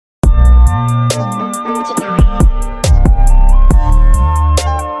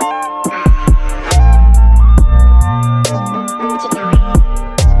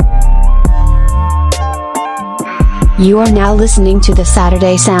You are now listening to the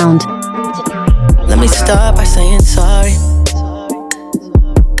Saturday Sound. Let me start by saying sorry.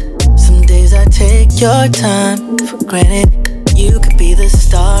 Some days I take your time for granted. You could be the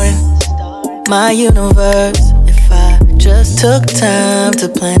star in my universe if I just took time to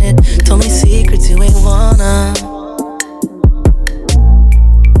plan it. Told me secrets you ain't wanna.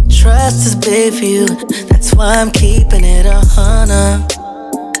 Trust is big for you, that's why I'm keeping it 100.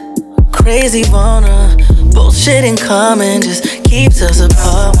 Crazy wanna bullshit in common just keeps us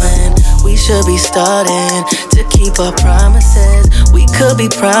apart when we should be starting to keep our promises. We could be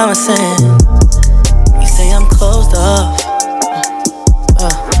promising. You say I'm closed off.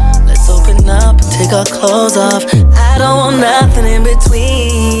 Let's open up and take our clothes off. I don't want nothing in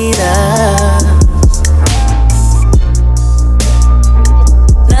between us.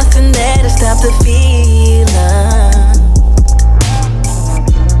 Nothing there to stop the feeling.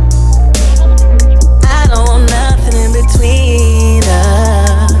 Between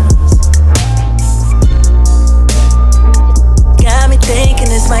us, got me thinking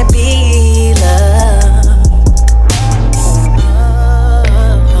this might be love.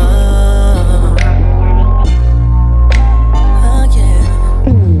 Oh,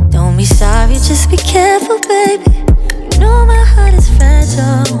 yeah. Don't be sorry, just be careful, baby. You know my heart is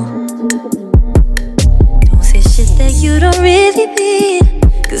fragile. Don't say shit that you don't really mean,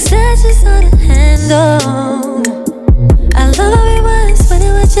 'cause that's just hard to handle. I love it once when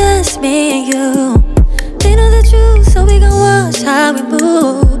it was just me and you. They know the truth, so we gon' watch how we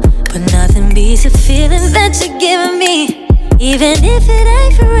move. But nothing beats the feeling that you're giving me, even if it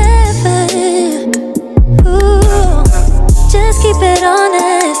ain't forever. Ooh, just keep it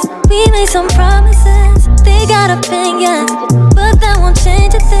honest. We made some promises, they got opinions, but that won't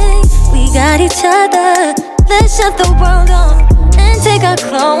change a thing. We got each other, let's shut the world off and take our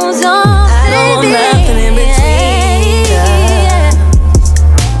clothes off. I don't want nothing in between.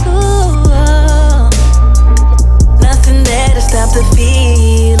 Stop the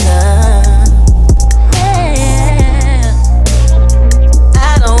feeling. Yeah. I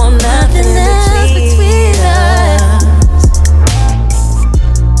don't want nothing in between us.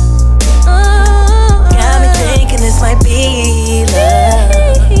 Oh, got me thinking this might be love.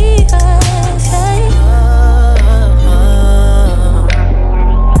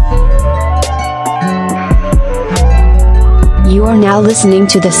 You are now listening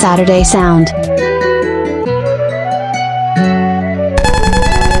to the Saturday Sound.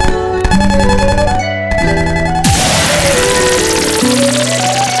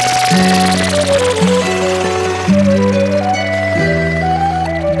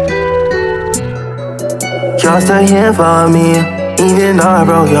 You're still here for me, even though I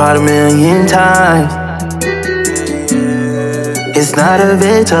broke your heart 1,000,000 times. It's not a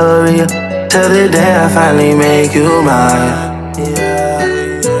victory till the day I finally make you mine.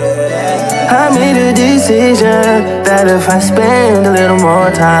 I made a decision that if I spend a little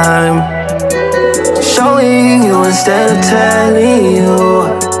more time showing you instead of telling you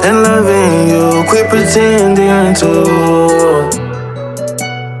and loving you, quit pretending to.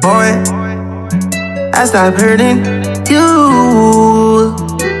 Boy, I stop hurting you,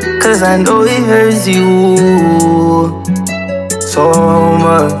 'cause I know it hurts you so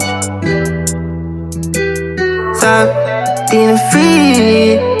much. Stop being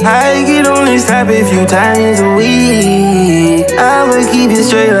free. I can only stop a few times a week. I'ma keep it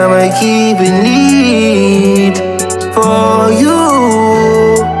straight, I'ma keep it neat for you.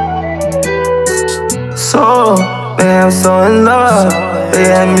 So, man, I'm so in love.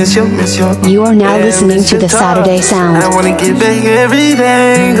 I miss you. You are now listening to the Saturday Sound. I wanna get back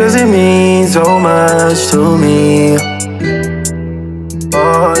everything, 'cause it means so much to me.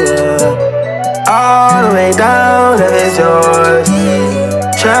 Oh yeah. All the way down, if it's yours.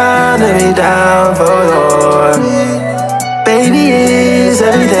 Tryna be down for yours. Baby, it's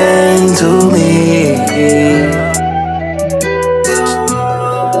everything to me.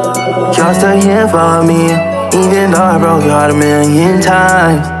 You're still here for me, even though I broke your heart 1,000,000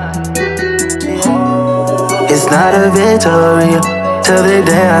 times. It's not a victory till the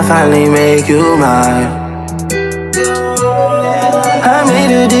day I finally make you mine. I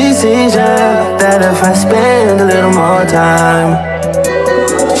made a decision that if I spend a little more time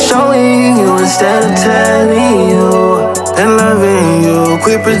showing you instead of telling you and loving you,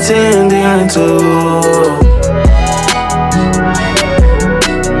 quit pretending to.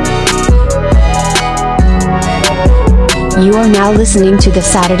 You are now listening to the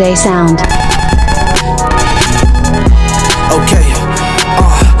Saturday Sound. Okay,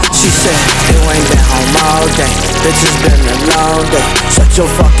 She said, you ain't been home all day. Bitch, it's been a long day. Shut your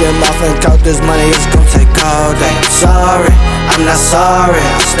fucking mouth and count this money, it's gon' take all day. Sorry, I'm not sorry,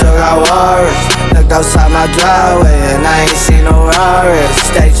 I still got worries. Looked outside my driveway and I ain't seen no Rarers.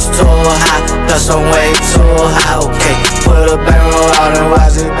 Stage too high, plus I'm way too high, okay. Put a barrel out and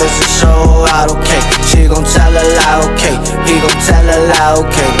watch it, this is show out, okay. She gon' tell a lie, okay. He gon' tell a lie,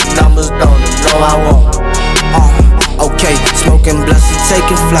 okay. The numbers don't know I won't. Okay, smoking blunts and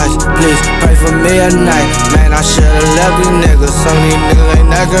taking flights. Please pray for me at night. Man, I should've left these niggas. Some of these niggas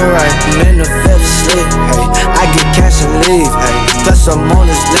ain't acting right. I'm in the fifth sleep, hey. I get cash and leave, hey. Plus I'm on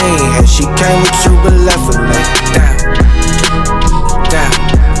this lean, hey. She came with you but left with me. Damn, damn,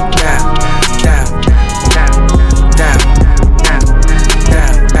 damn, damn, damn, damn,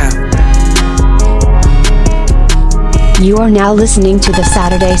 damn, damn. You are now listening to the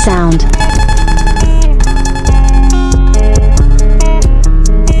Saturday Sound.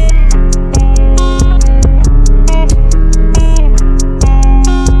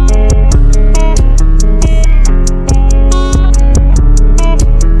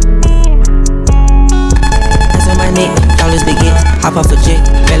 Hop off a jet,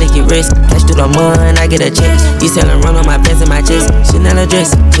 barely get rest. Cash through the mud, I get a check. You sellin' run on my pants and my chest. Chanel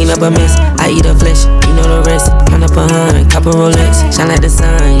dress, clean up a mess. I eat a flesh, you know the rest. Count up 100, cop a Rolex. Shine like the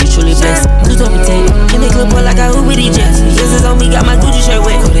sun, you truly blessed. Two double tape, in the clip boy like I hoop with these jets. Kisses on me, got my Gucci shirt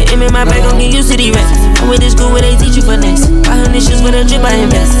wet. Put an M in my bag, gon' get used to the rest. I'm with this school where they teach you finesse. 500 shoes with a drip, I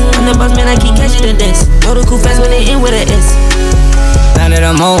invest. I'm the boss man, I keep catching the desk. Know the cool fast when they in with a S. Now that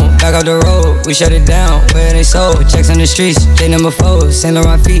I'm home, back off the road, we shut it down, where they sold. Checks on the streets, J number 4, Saint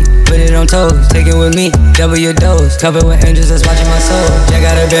Laurent feet, put it on toes. Take it with me, double your dose. Covered with angels that's watching my soul. Jack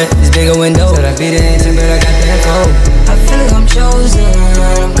out of bed, this bigger window. Said I beat it ain't but I got that cold. I feel like I'm chosen,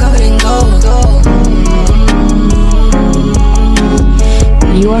 I'm covered in gold.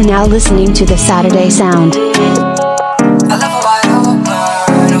 You are now listening to the Saturday Sound. I love a wide open,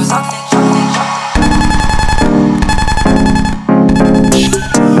 it was on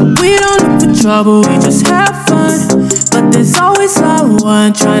We don't look for trouble, we just have fun. But there's always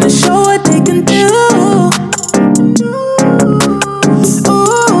someone trying to show what they can do. Ooh.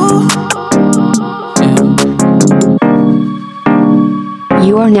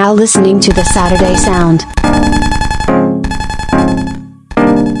 You are now listening to the Saturday Sound.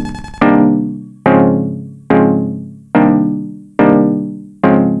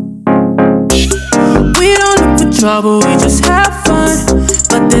 We don't look for trouble, we just have fun.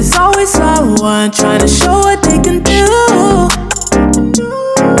 But there's always someone trying to show what they can do. Ooh.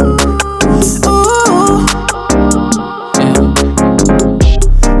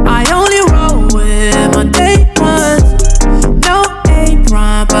 I only roll with my day ones. No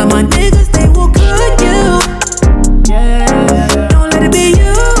A-prime, but my niggas, they will cook you. Yeah. Don't let it be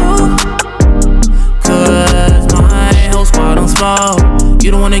you. Cause my whole squad on small.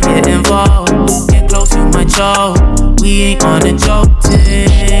 You don't wanna get involved. Get close, you might choke. We ain't on a joke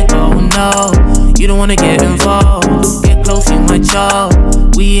thing, oh no. You don't wanna get involved. Get close, you might choke.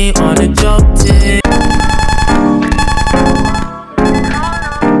 We ain't on a joke thing.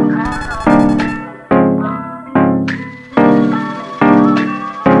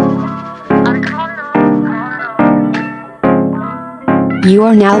 You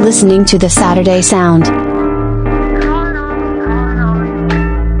are now listening to the Saturday Sound.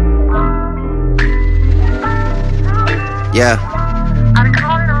 Yeah.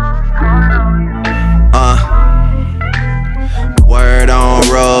 Word on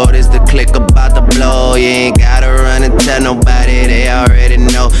road is the click about to blow. You ain't gotta run and tell nobody, they already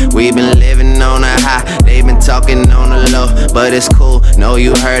know. We been living on a high, they been talking on the low. But it's cool, know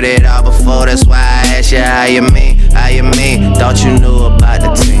you heard it all before. That's why I asked you how you mean, how you mean. Thought you knew about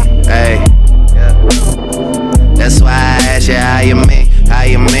the team, hey. That's why I asked you how you mean, how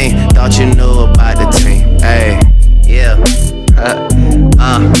you mean. Thought you knew about the team, hey. Yeah,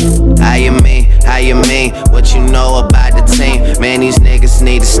 how you mean, what you know about the team? Man, these niggas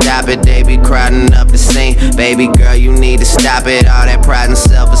need to stop it, they be crowding up the scene. Baby girl, you need to stop it, all that pride and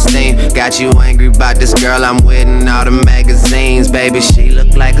self-esteem. Got you angry about this girl I'm with in all the magazines. Baby, she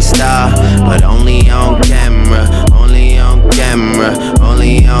look like a star, but only on camera, only on camera,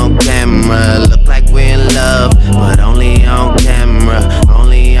 only on camera. Look like we're in love, but only on camera,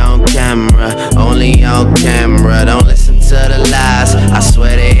 only on camera, only on camera. Don't listen to the lies, I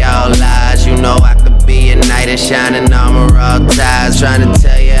swear they all lies. You know I could be a knight in shining armor, all ties. Trying to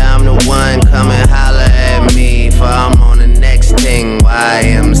tell you I'm the one, come and holler at me. For I'm on the next thing,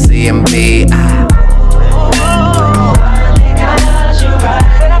 YMCMB.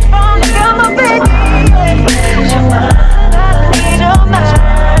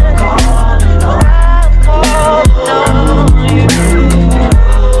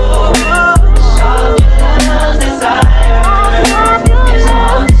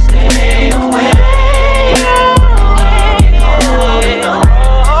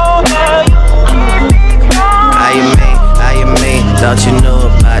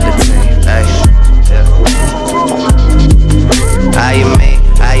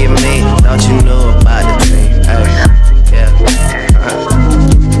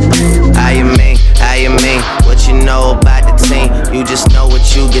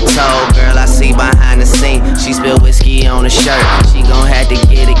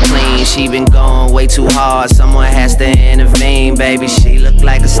 she been going way too hard. Someone has to intervene, baby. She look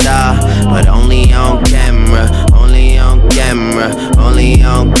like a star, but only on camera. Only on camera. Only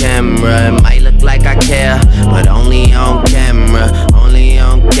on camera. It might look like I care, but only on camera. Only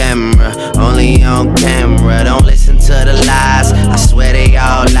on camera. Only on camera. Don't listen to the lies, I swear they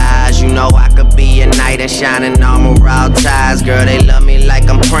all lies. You know I could be a knight in shining armor, all ties. Girl, they love me like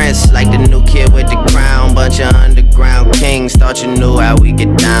I'm Prince, like the new kid with the crown. Bunch of underground kings, thought you knew how we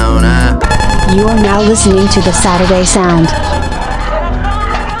get down, huh? You are now listening to the Saturday Sound.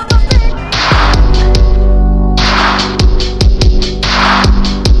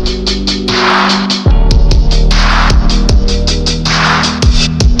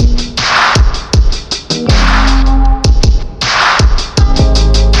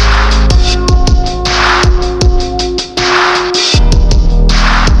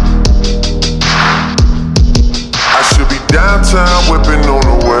 Downtown whipping on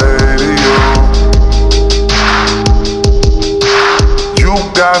the radio. You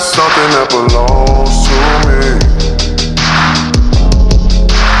got something that belongs to me.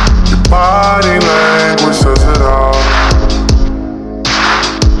 Your body language says it all.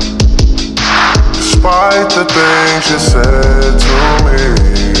 Despite the things you said to me.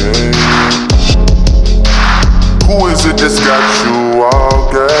 Who is it that's got you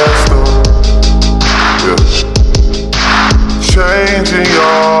all gassed up? Yeah. Changing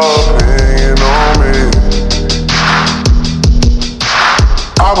your opinion on me.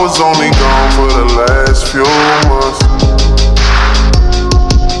 I was only gone for the last few months,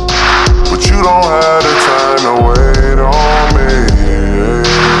 but you don't have the time to wait on me.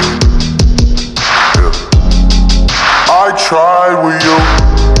 Yeah. I tried with you.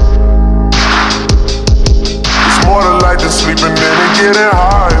 It's more than like just sleeping in and getting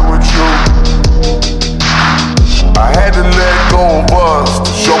high with you. I had to let go of us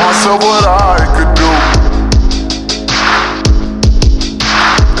to show myself what I could do.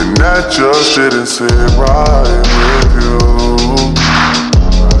 And that just didn't sit right with you.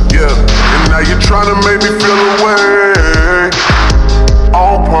 Yeah, and now you're trying to make me feel away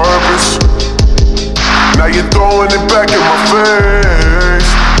on purpose. Now you're throwing it back in my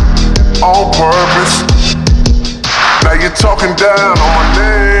face on purpose. Now you're talking down on my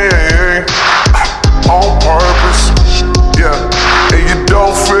name on purpose, yeah, and you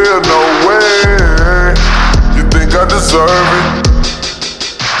don't feel no way. You think I deserve it?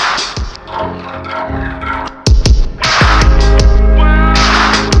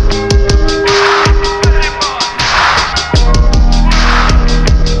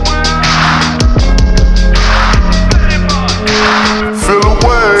 Feel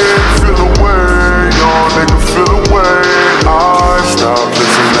away, young nigga, feel away. I stopped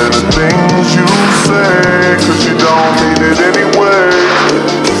listening to things you say, cause you don't mean it anyway.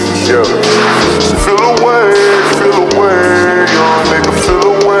 Yeah. Feel away, young nigga, feel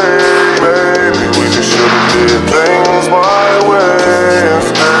away. Baby, we just should've did things my way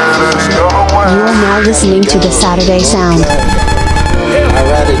instead of the other way. You are now listening to the Saturday Sound. I'd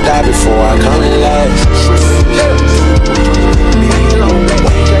rather die before I come in last.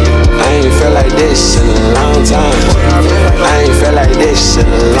 I ain't felt like this in a long time. I ain't felt like this in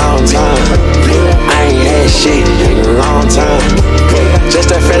a long time. I ain't had shit in a long time. Just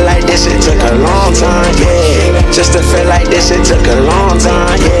to feel like this, it took a long time, yeah. Just to feel like this, it took a long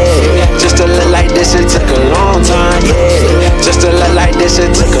time, yeah. Just to look like this, it took a long time, yeah. Just to look like this,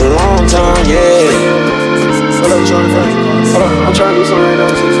 it took a long time, yeah. Hold up, Jonathan. Hold up, I'm trying to do something right now.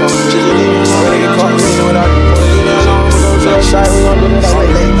 Just leave me alone. When I get caught, leave me alone.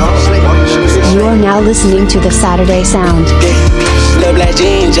 You are now listening to the Saturday Sound. Little black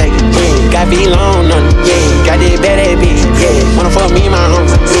jean jacket, got be long on it, got that better bitch, wanna fuck me, my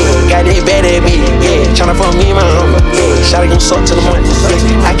homie, got that better bitch, tryna fuck me, my homie, shawty gon' suck to the morning,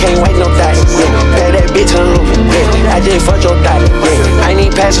 I can't wait no die, pay that bitch to the homie, I just fucked your daughter, I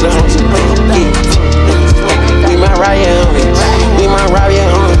need pass to the homie, we might rob your homie, we might rob your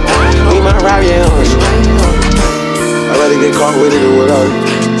homie, we might rob your homie. I'd rather get caught with it than without it.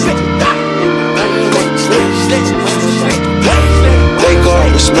 They go out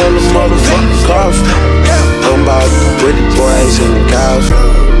and smell the motherfucking coffee. I'm about the pretty boys and the cows.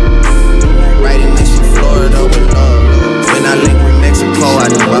 Right in next to Florida with love. When I link with Mexico, I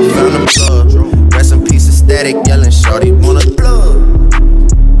knew I found a plug. Rest in peace of Static, yelling shorty wanna plug.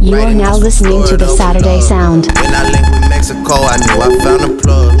 You are now listening to the Saturday Sound. When I link with Mexico, I knew I found a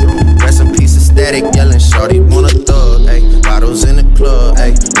plug. Rest in peace of Static, yelling shorty wanna thug. Ay, bottles in the club.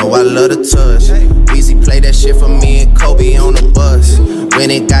 Ay, know I I love the touch. Easy play that shit for me and Kobe on the bus. When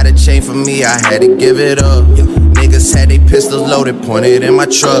it got a chain for me, I had to give it up. Niggas had they pistols loaded, pointed in my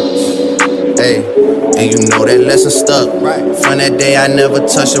truck. Hey, and you know that lesson stuck. From that day I never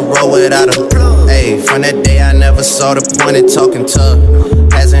touched a road without a plug. Hey, from that day I never saw the point in talking tough.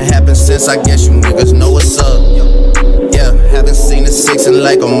 Hasn't happened since, I guess you niggas know what's up. Yeah, haven't seen a 6 in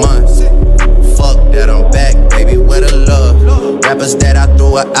like a month. Fuck that, I'm back, baby, where the love? Rappers that I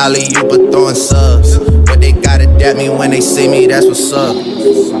throw a alley-oop but throwing subs. But they gotta dap me when they see me, that's what's up.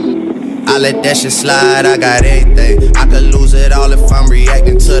 I let that shit slide, I got everything. I could lose it all if I'm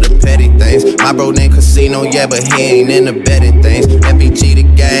reacting to the petty things. My bro named Casino, yeah, but he ain't into betting things. FBG the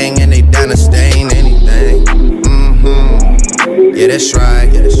gang and they down to stain anything. Yeah, that's right.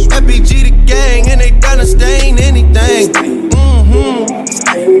 FBG the gang and they down to stain anything.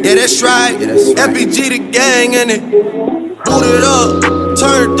 Yeah, that's right. FBG the gang and it booted up,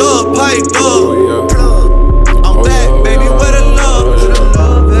 turned up, piped up. I'm back, baby, where the love?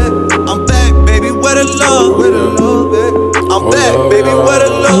 I'm back, baby, where the love? I'm back, baby, where the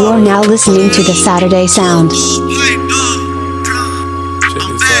love? You are now listening to the Saturday Sound.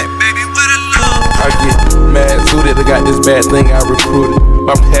 I get mad suited, I got this bad thing I recruited.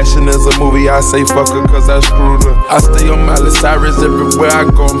 My passion is a movie, I say fuck her cause I screwed her. I stay on Miley Cyrus everywhere I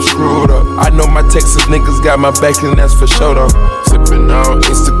go, I'm screwed up. I know my Texas niggas got my back and that's for sure though. Sippin' on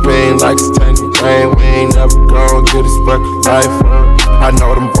Instagram like it's tangy rain. We ain't never gon' get this fucking life up. I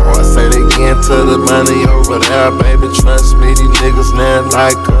know them boys say they get into the money over there, baby, trust me, these niggas not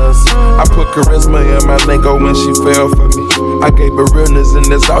like us. I put charisma in my lingo when she fell for me. I gave her realness and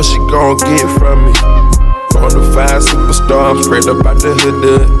that's all she gon' get from me. On the 5 superstar, I'm straight up out the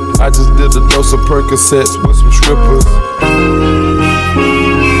hood. I just did a dose of Percocets with some strippers.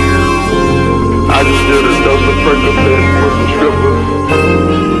 I just did a dose of Percocets with some strippers.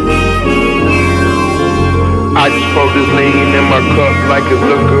 I just pour this lean in my cup like it's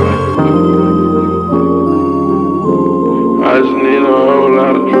liquor. I just need a whole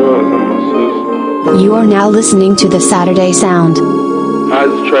lot of drugs in my system. You are now listening to the Saturday Sound. I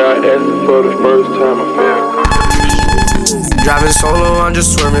just tried acid for the first time, I failed. Driving solo, I'm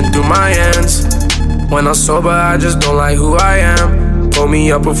just swerving through my ends. When I'm sober, I just don't like who I am. Pull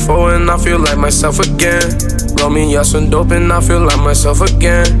me up before and I feel like myself again. Roll me up some dope and I feel like myself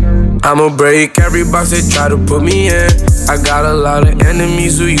again. I'ma break every box they try to put me in. I got a lot of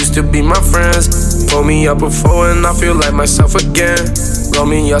enemies who used to be my friends. Pull me up before and I feel like myself again. Roll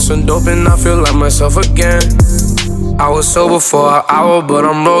me up some dope and I feel like myself again. I was sober for an hour, but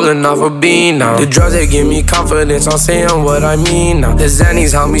I'm rolling off a bean now. The drugs, they give me confidence, I'm saying what I mean now. The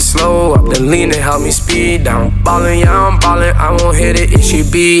Xannies help me slow up, the lean, they help me speed down. Ballin', yeah, I'm ballin', I won't hit it if she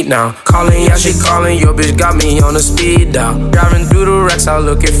beat now. Callin', yeah, she callin', your bitch got me on the speed down. Driving through the wrecks, I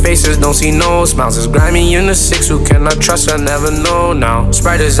look at faces, don't see no smiles. It's grimy in the 6, who can I trust, I never know now.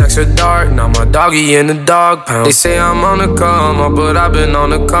 Sprite is extra dark, now my doggy in the dog pound. They say I'm on the come up, but I've been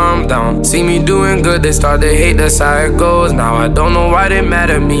on the calm down. See me doing good, they start to hate, that's how it goes. Now I don't know why they mad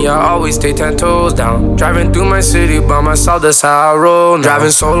at me, I always stay 10 toes down. Driving through my city by myself, that's how I roll now.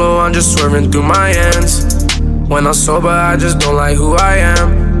 Driving solo, I'm just swerving through my ends. When I'm sober, I just don't like who I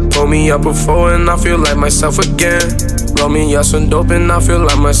am. Pull me up before and I feel like myself again. Roll me up some dope and I feel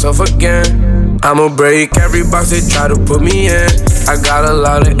like myself again. I'ma break every box they try to put me in. I got a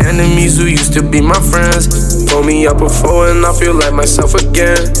lot of enemies who used to be my friends. Pull me up before and I feel like myself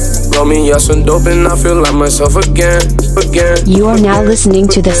again. Roll me up some dope and I feel like myself again. You are now listening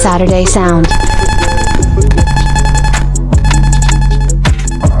to the Saturday Sound.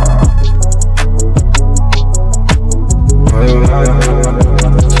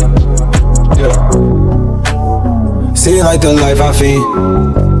 Seem like the life I feed.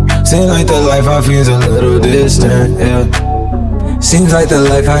 Seems like the life I feel's a little distant, yeah. Seems like the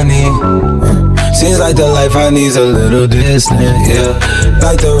life I need. Seems like the life I need's a little distant, yeah.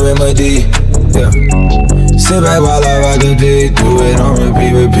 Like the remedy, yeah. Sit back while I rock the beat, do it on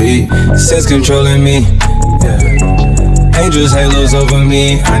repeat. Sense controlling me, yeah. Angels halos over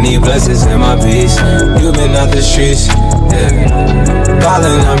me, I need blessings in my peace. You been out the streets, yeah.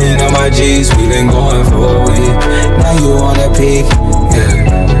 Ballin', I mean on my G's, we been going for a week. Now you on a peak, yeah.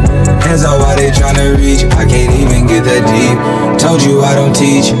 Hands up while they tryna reach, I can't even get that deep. Told you I don't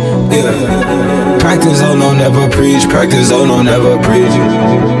teach, yeah. Practice on, no never preach. Practice on, no never preach.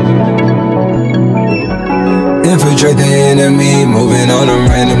 Infiltrate the enemy, moving on them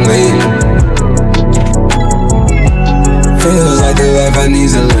randomly. Feels like the life I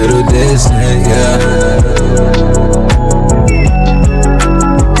need's a little distant, yeah.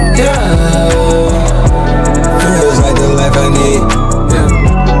 Feels like the life I need, yeah.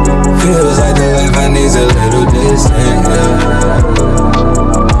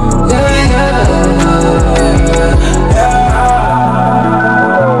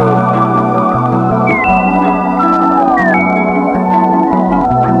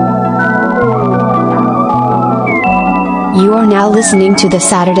 now listening to the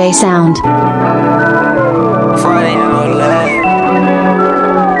Saturday Sound. Friday in LA.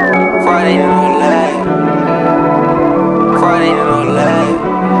 Friday in LA. Friday in LA.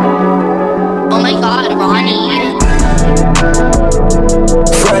 Oh my God, Ronnie.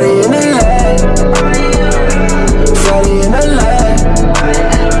 Friday in LA. Friday in LA.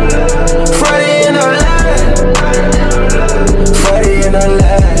 Friday in LA. Friday in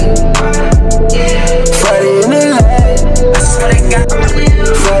LA. Friday in LA. I swear to God.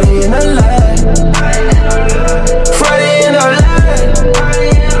 Friday in LA. Friday in LA.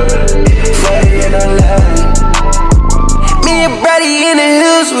 Friday in LA. Me and Brady in the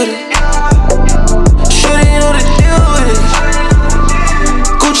hills with it. Shorty know the deal with it.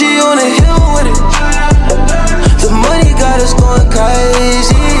 Gucci on the hill with it. The money got us going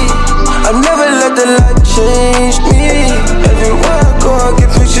crazy. I never let the light change me. Everywhere I go, I get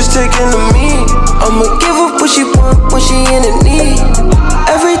pictures taken of me. I'ma give her pushy point when she in the knee.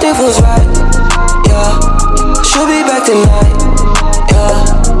 Everything feels right, yeah. She'll be back tonight, yeah.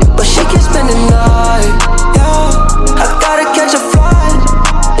 But she can spend the night, yeah. I gotta catch a flight,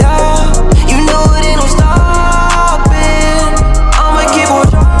 yeah. You know it ain't no stopping. I'ma keep on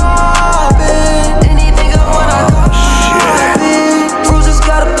dropping. Anything I want, I got it. Bruises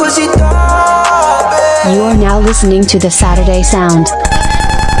got a pussy throbbing. You are now listening to the Saturday Sound.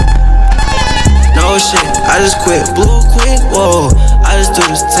 No shit, I just quit, blew quick, whoa. I just do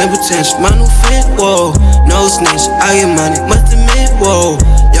this 10 potential, my new fit, whoa. No snitch, I get money, must admit, whoa.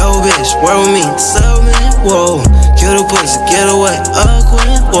 Yo bitch, work with me, submit, whoa. Kill the pussy, get away,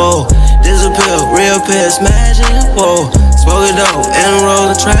 quit, whoa. Disappear, real pill, smashing, whoa. Smoking dope, in the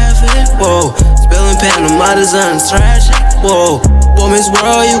road of traffic, whoa. Spilling pen on my design, trash it, whoa. Woman's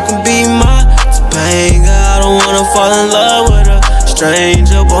world, you can be my Topanga. I don't wanna fall in love with a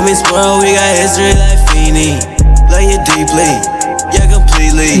stranger. Woman's world, we got history like Feeny. Love you deeply, yeah,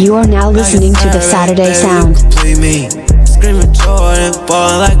 completely. You are now listening to the Saturday Sound. Complete me, screaming Jordan,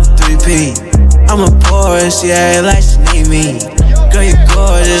 ballin' like a 3P. I'm a Porsche, she act like she need me. Girl, you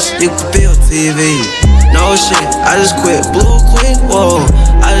gorgeous, you could be on TV. No shit, I just quit, blew quick, whoa.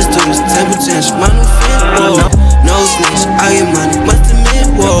 I just do this 10 potential, my new fit, whoa. No snitch, I get money, must admit,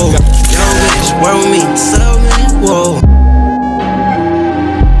 whoa. Yo bitch, work with me, submit, whoa.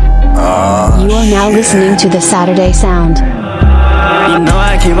 You are now listening to the Saturday Sound. You know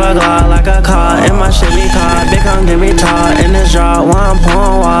I keep a Glock like a car in my Chevy car. Big come get me taught in this drop. While I'm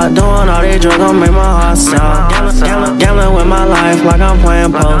pouring water, doing all these drugs gon' make my heart stop. Gambling with my life like I'm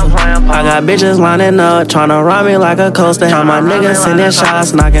playing poker. I got bitches lining up, tryna ride me like a coaster. How my niggas sending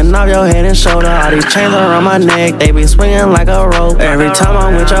shots, knocking off your head and shoulder. All these chains around my neck, they be swinging like a rope. Every time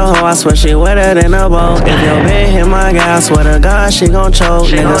I'm with your hoe, I swear she wetter than a boat. If your bitch hit my guy, I swear to God she gon' choke.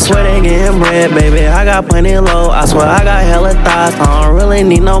 Niggas swear they getting bread, baby, I got plenty low. I swear I got hella thighs, I don't really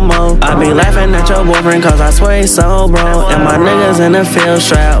need no more. I be laughing at your boyfriend cause I swear he's so bro. And my niggas in the field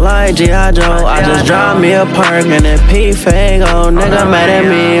strapped like G.I. Joe. I just dropped me a perk and it P-Fago. Nigga mad at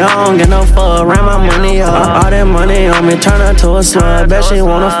me, I don't get no fuck. Ran my money up, all that money on me turn her to a slut. Bet she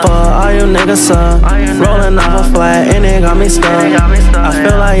wanna fuck, all you niggas suck. Rolling off a flat and it got me stuck. I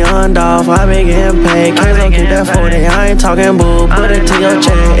feel like Young Dolph, I be getting paid. Can't go keep that 40, I ain't talking boo. Put it to your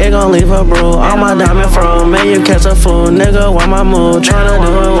check, it gon' leave a brew. All my diamond fro, man you catch a fool. Nigga, why my mood? Tryna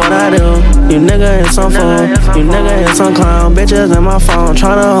do what I do. You nigga is some fool, you nigga is some clown. Bitches in my phone,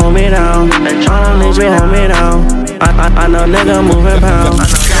 tryna hold me down. I don't need you, hold me down. I know nigga moving pounds.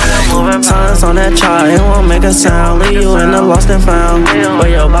 Silence on that chart, it won't make a sound. Leave you in the lost and found. But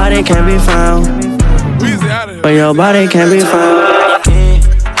your body can't be found. But your body can't be found.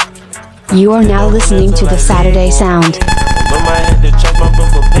 You are now listening to the Saturday Sound. Mama had to chop my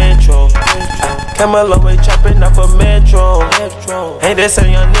book for petrol. Came a long way chopping up a metro. Ain't that some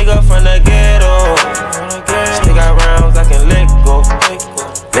young nigga from the ghetto? Stick out rounds, I can let go.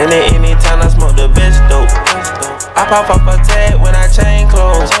 Then anytime I smoke the best dope. I pop up a tag when I chain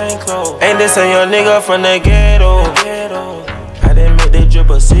clothes. Ain't this a young nigga from the ghetto? I done make the drip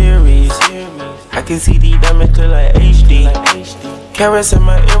a series. I can see these diamonds clear like HD. Carrots in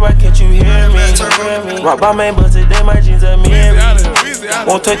my ear, why can't you hear me? Rock by main, but today my jeans are mirrored.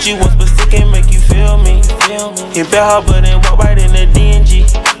 Won't touch you once, but still can make you feel me. Hit back hard, but then walk right in the DNG.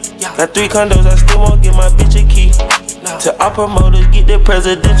 Got 3 condos, I still won't give my bitch a key. To our promoters, get the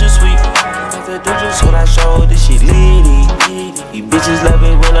presidential suite. So I showed this shit litty. You bitches love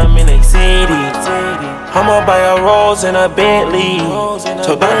it when I'm in a city. I'ma buy a Rolls and a Bentley.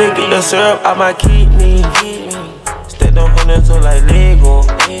 So don't they get the syrup out my kidney. Step on hundreds like Lego.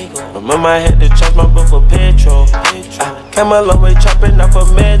 Remember I had to charge my book for petrol. Came a long way chopping up a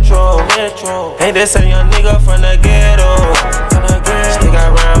metro. Ain't this a young nigga from the ghetto? Still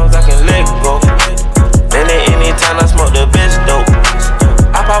got rounds I can let go. Then at any time I smoke the bitch dope.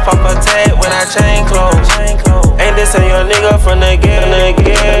 I pop up a tag when I chain close. Ain't this a young nigga from the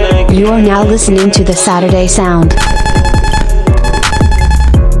ghetto? You are now listening to the Saturday Sound.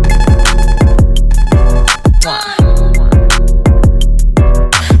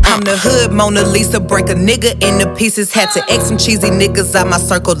 I'm the hood Mona Lisa, break a nigga into pieces. Had to X some cheesy niggas out my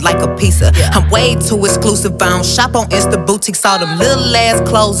circle like a pizza. I'm way too exclusive, I don't shop on Insta boutiques. All them little ass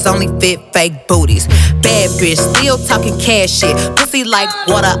clothes only fit fake booties. Bad bitch, still talking cash shit. Pussy like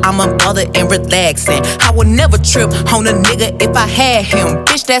water, I'm unbothered and relaxing. I would never trip on a nigga if I had him.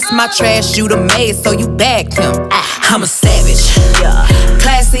 Bitch, that's my trash, you the maid, so you bagged him. I'm a savage, yeah.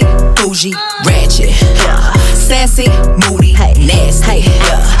 Classy, bougie, ratchet, yeah. Sassy, moody, nasty,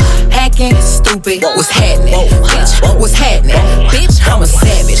 yeah. Hacking, stupid, what's happening? Bitch, what's happening? Bitch, I'm a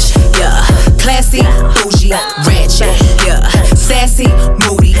savage, yeah. Classy, bougie, ratchet, yeah. Sassy,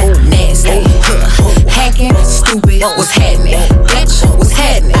 moody, nasty, yeah. Hacking, stupid, what's happening? Bitch, what's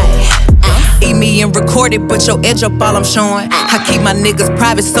happening? Eat me and record it, but your edge up all I'm showing. I keep my niggas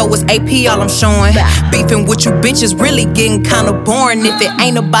private, so it's AP all I'm showing. Beefing with you bitches really getting kinda boring. If it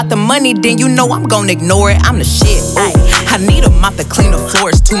ain't about the money, then you know I'm gonna ignore it. I'm the shit, ooh. I need a mop to clean the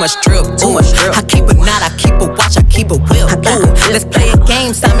floors, too much drip, ooh. I keep a knot, I keep a watch, I keep a whip, ooh. Let's play a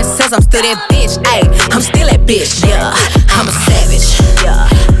game, Simon says I'm still that bitch, ayy. I'm still that bitch, yeah. I'm a savage, yeah.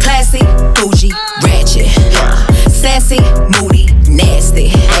 Classy, bougie, ratchet, yeah. Sassy, moody,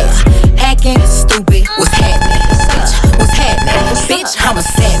 nasty, yeah. Hacking, stupid, what's happening? Bitch, what's happening? Bitch, I'm a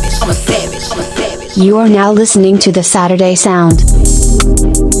savage, I'm a savage, I'm a savage. You are now listening to the Saturday Sound.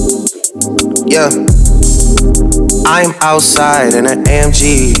 Yeah, I'm outside in an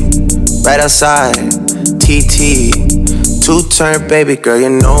AMG, right outside, TT. Two-turn baby girl, you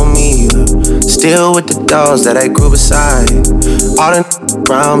know me. Still with the dolls that I grew beside. All the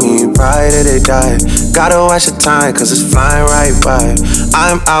around me, right till they die. Gotta watch the time, cause it's flying right by.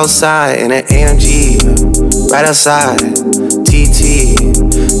 I'm outside in an AMG, right outside, TT.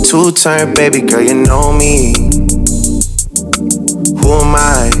 Two-turn baby girl, you know me. Who am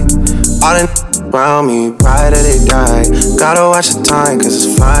I? All the around me, right till they die. Gotta watch the time, cause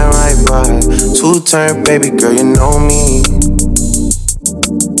it's flying right by. Two-turn baby girl, you know me.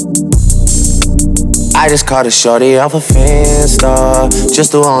 I just caught a shorty off a Finsta.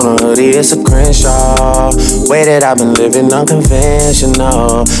 Just to own a hoodie, it's a Crenshaw. Way that I've been living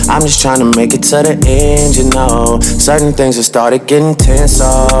unconventional. I'm just trying to make it to the end, you know. Certain things have started getting tenser.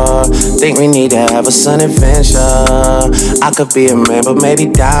 Think we need to have a sun adventure. I could be a man, but maybe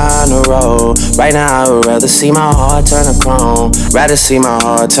down the road. Right now I would rather see my heart turn to chrome. Rather see my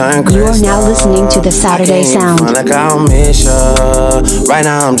heart turn crystal. You are now listening to the Saturday Sound. Like I don't miss ya. Right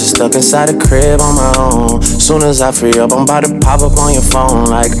now I'm just stuck inside the crib on my own. Soon as I free up, I'm about to pop up on your phone.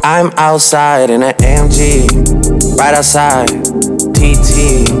 Like I'm outside in an AMG, right outside,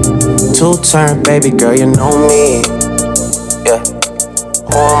 TT. Two-turn baby girl, you know me. Yeah,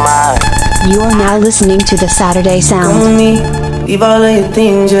 who am I? You are now listening to the Saturday Sound. Come with me, leave all of your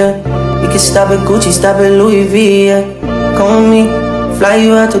things, yeah. We can stop at Gucci, stop at Louis V, yeah. Come with me, fly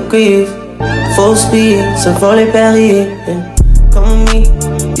you out to grief. Full speed, Savole Paris, yeah. Come with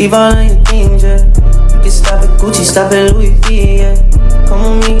me, leave all of your things, yeah. Stop at Gucci, stop at Louis V, yeah.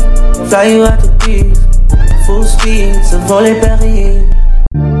 Come with me, fly you out to grief. Full speed, Savole Paris.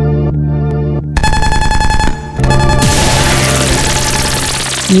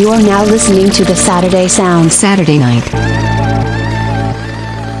 You are now listening to the Saturday Sound. Saturday night.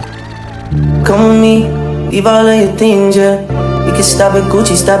 Come with me, leave all of your things, yeah. We can stop at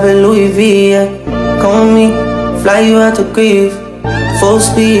Gucci, stop at Louis V, yeah. Come with me, fly you out to grief. Full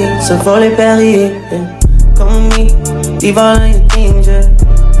speed, Savole Paris, yeah. Come with me, leave all of your things, yeah.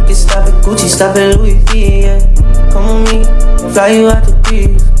 We can stop at Gucci, stop at Louis V, yeah. Come with me, fly you out to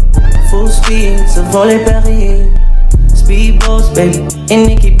grief. Full speed, Savole Paris. Speedboats, baby, in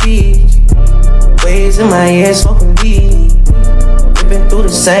Nikki Beach. Waves in my ear, smoking weed. Ripping through the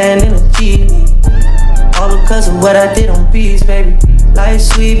sand in a Jeep. All because of what I did on beats, baby. Life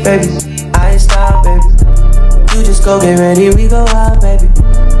sweet, baby, I ain't stop, baby. You just go get ready, we go out, baby.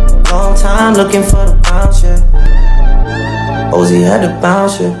 Long time looking for the bounce, yeah. Ozzy had to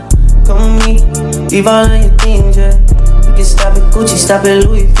bounce, yeah. Come with me, leave all of your things, yeah. We can stop at Gucci, stop at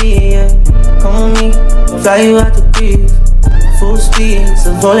Louis V, yeah. Come with me, fly you out to grief. Full speed,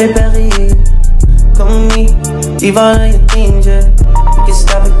 Savole Paris. Come with me, leave all of your things, yeah. We can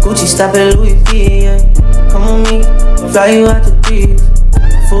stop at Gucci, stop at Louis V, yeah. Come with me, fly you out to grief.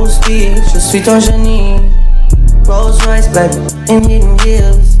 Full speed, je suis ton génie. Rolls Royce, baby, and hidden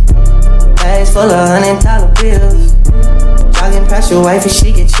heels. Bags full of $100 bills. Jogging past your wife and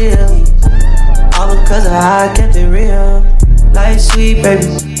she get chill. All because of how I kept it real. Life sweet, baby,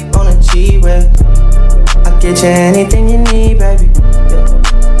 on a G-Way. I get you anything you need, baby.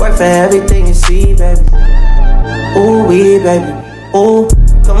 Yeah. Work for everything you see, baby. Ooh, we, baby. Ooh,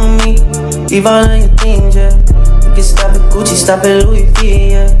 come with me. Leave all of your things, yeah. You can stop at Gucci, stop at Louis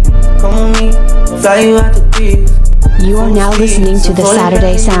V, yeah. Come with me, fly you out the breeze. You are now listening to the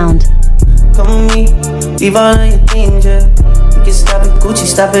Saturday Sound. Come with me, leave all of your things, yeah. You can stop at Gucci,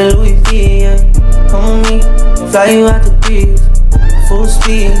 stop at Louis V, yeah. Come with me, fly you out the breeze. Full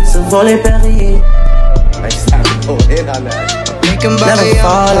speed, so volley Perrier. Never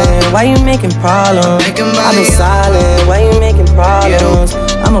falling, why you making problems? I've been silent, why you making problems?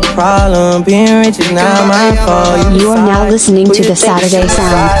 I'm a problem, being rich is not my fault. You are now listening to the Saturday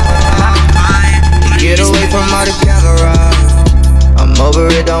Sound. Get away from all the camera. I'm over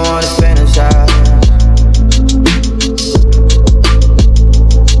it, don't wanna fantasize.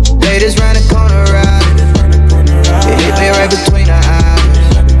 Latest round the corner ride. It hit me right between the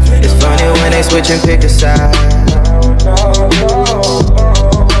eyes. It's funny when they switch and pick a side.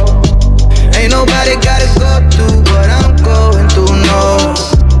 Ain't nobody gotta go through what I'm going through, no.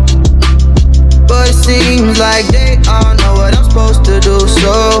 But it seems like they all know what I'm supposed to do,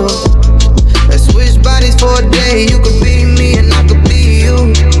 so let's switch bodies for a day. You could be me and I could be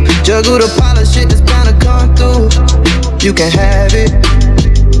you. Juggle the pile of shit that's bound to come through. You can have it,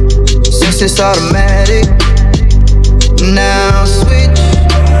 since it's automatic. Now switch.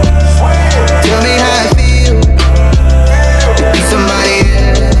 Tell me how it feels to be somebody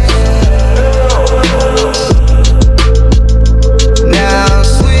else. Now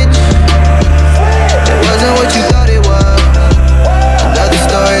switch. It wasn't what you thought it was. Another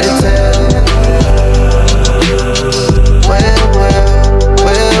story to tell. Well, well, well,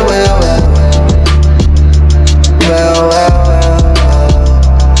 well, well, well, well, well, well.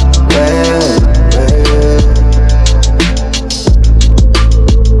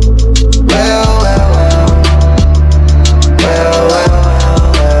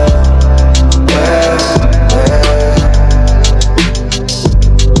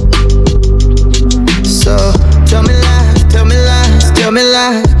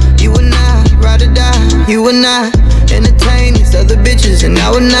 You would not entertain these other bitches, and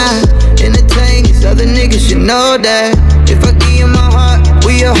I would not entertain these other niggas. You know that if I give you my heart,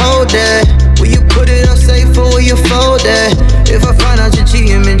 will you hold that? Will you put it up safe or will you fold that? If I find out you're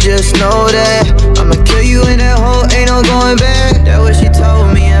cheating, then just know that I'ma kill you in that hole, ain't no going back. That's what she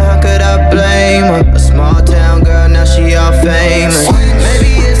told me, and how could I blame her? A small town girl, now she all famous.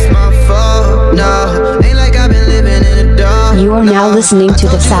 Maybe it's my fault, no. Ain't like I've been living in the dark. You are now listening to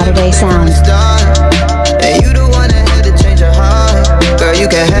the Saturday Sound. And you the one that had to change your heart. Girl, you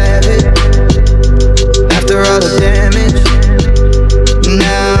can have it. After all the damage.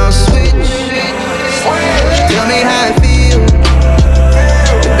 Now switch. Tell me how it feels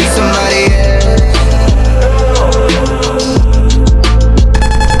to be somebody else.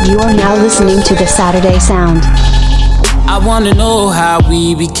 You are now listening to the Saturday Sound. I wanna know how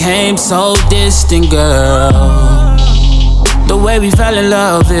we became so distant, girl. The way we fell in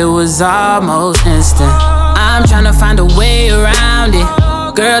love, it was almost instant. I'm tryna find a way around it.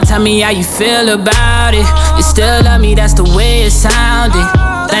 Girl, tell me how you feel about it. You still love me, that's the way it sounded.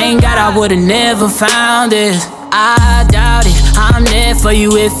 Thank God I would've never found it. I doubt it, I'm there for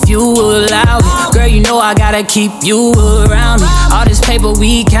you if you allow it. Girl, you know I gotta keep you around me. All this paper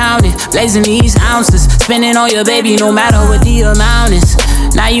we counted, blazing these ounces. Spending on your baby no matter what the amount is.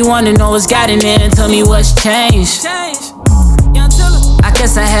 Now you wanna know what's got in there and tell me what's changed. I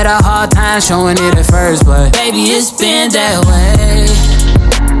guess I had a hard time showing it at first, but baby, it's been that way.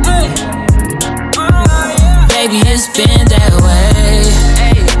 Baby, it's been that way.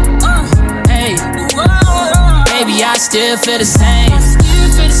 Baby, I still feel the same.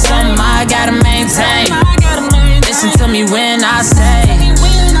 Something I gotta maintain. Listen to me when I say,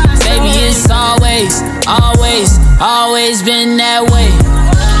 baby, it's always, always, always been that way.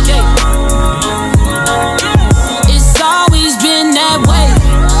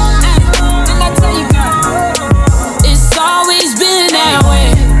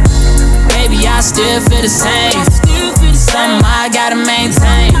 I still feel the same. Something I gotta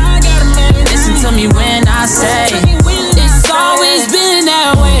maintain. Listen to me when I say, it's always been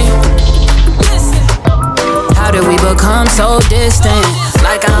that way. How did we become so distant?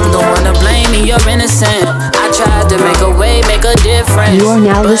 Like I'm the one to blame and you're innocent. I tried to make a way, make a difference. You are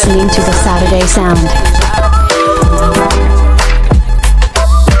now listening to the Saturday Sound.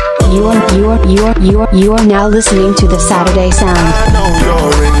 You are now listening to the Saturday Sound. I know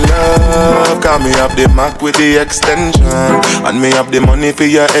you're in love. Got me up the Mac with the extension, and me up the money for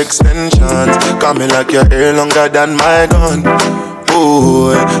your extensions. Got me like your hair longer than my gun.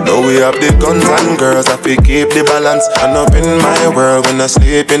 Ooh, now we have the guns and girls, I feel keep the balance. And up in my world when I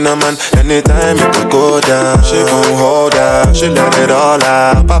sleep in a man. Anytime it could go down, she won't hold out, she let it all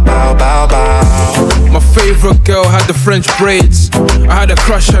out. Bow, bow, bow, bow. My favorite girl had the French braids. I had a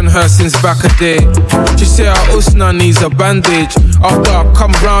crush on her since back a day. She said her Usna needs a bandage. After I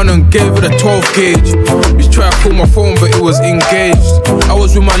come round and gave her the 12 gauge. Used to try to call my phone but it was engaged. I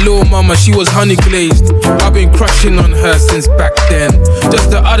was with my little mama, she was honey glazed. I've been crushing on her since back then.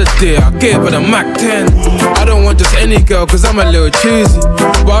 Just the other day I gave her the Mac 10. I don't want just any girl cause I'm a little choosy,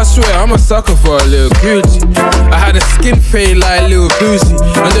 but I swear I'm a sucker for a little Gucci. I had a skin fade like Lil Boosie,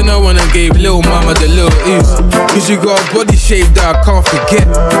 and then I went and gave Lil Mama the Lil Uzi. Cause you got a body shape that I can't forget.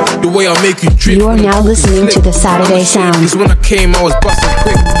 The way I make you drip. You are now listening to the Saturday Sound. Cause when I came I was busting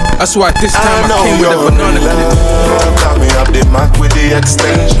quick. That's why this time I came with a banana clip. Got me up the Mac with the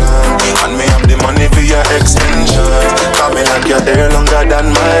extension, and me have the money for your extension. Got me like your hair longer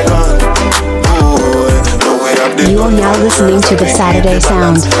than my gun. You are now listening to the Saturday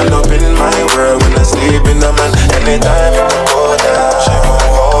Sound. And up in my world when I sleep in the man. Anytime you go down, she won't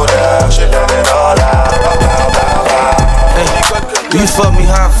hold out, she let it all out. Hey, you fuck me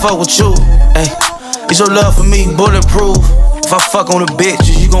how I fuck with you. Hey, it's your love for me bulletproof. If I fuck on a bitch,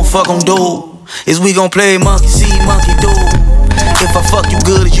 you gon' fuck on dude. Is we gon' play monkey see, monkey do. If I fuck you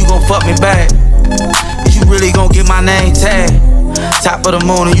good, is you gon' fuck me back? Is you really gon' get my name tagged? Top of the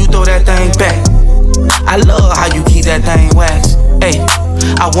moon and you throw that thing back. I love how you keep that thing waxed. Hey,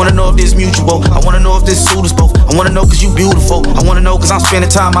 I wanna know if this mutual. I wanna know if this suit is both. I wanna know cause you beautiful. I wanna know cause I'm spending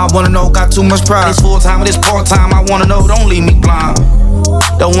time. I wanna know, got too much pride. It's full time, it's part time. I wanna know, don't leave me blind.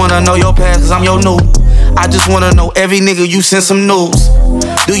 Don't wanna know your past cause I'm your new. I just wanna know every nigga you send some news.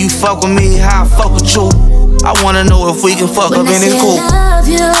 Do you fuck with me how I fuck with you? I wanna know if we can fuck up and it's cool. I love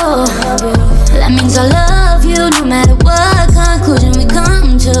you, that means I love you no matter what conclusion we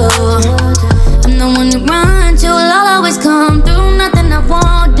come to. I'm the one you run to, I'll always come through, nothing I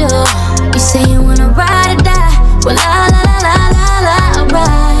won't do. You say you wanna ride or die, well la la la la la la,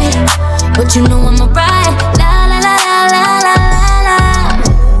 alright. But you know I'm alright, la la la la la la la.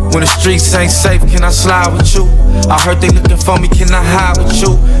 When the streets ain't safe, can I slide with you? I heard they looking for me, can I hide with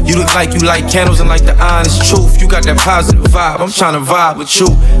you? You look like you like candles and like the honest truth. You got that positive vibe, I'm tryna vibe with you.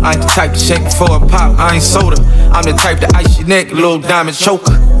 I ain't the type to shake it for a pop, I ain't soda. I'm the type to ice your neck, little diamond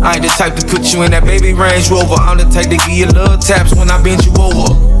choker. I ain't the type to put you in that baby Range Rover. I'm the type to give you little taps when I bend you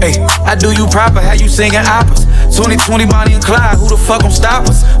over. Hey, I do you proper, how you singing operas. 2020 Bonnie and Clyde, who the fuck gon' stop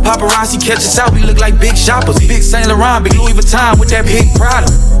us? Paparazzi catch us out, we look like big shoppers. Big Saint Laurent, big Louis Vuitton with that big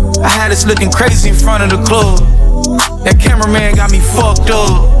Prada. I had us looking crazy in front of the club. That cameraman got me fucked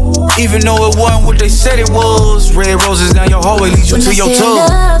up. Even though it wasn't what they said it was. Red roses down your hallway lead you when to your tub.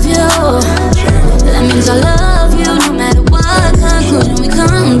 I love you, that means I love you no matter what conclusion we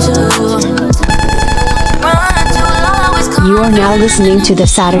come to. You are now listening to the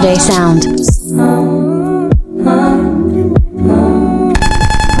Saturday Sound.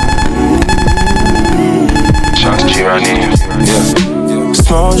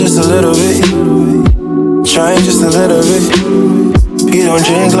 Smoke just a little bit, drink just a little bit. You don't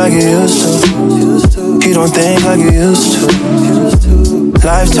drink like you used to, you don't think like you used to.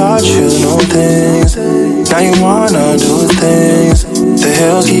 Life taught you new things, now you wanna do things. The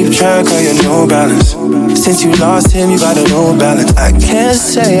hills keep track of your New Balance. Since you lost him, you got a new balance. I can't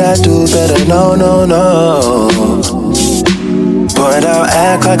say I do better, no, no, no. But I'll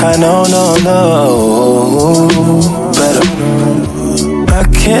act like I know, better. I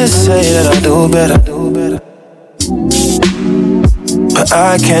can't say that I do better, but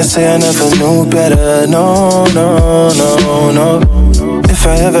I can't say I never knew better, no. If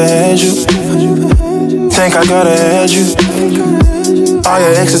I ever had you, think I gotta had you. All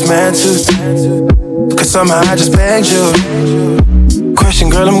your exes mad too, cause somehow I just begged you. Question,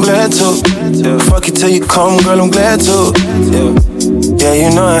 girl, I'm glad to. Fuck you till you come, girl, I'm glad to. Yeah, you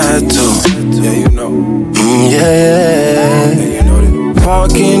know I had to. Yeah, you know. Yeah.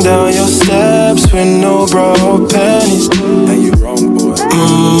 Walking down your steps with no bra panties. Hey, you wrong, boy.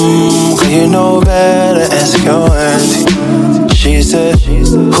 Cause you know better, ask your auntie. She said,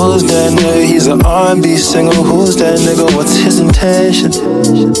 who's that nigga? He's an R&B singer. Who's that nigga? What's his intention?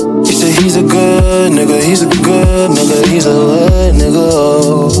 He said he's a good nigga. He's a good nigga. He's a good nigga.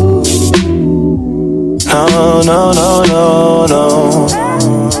 No.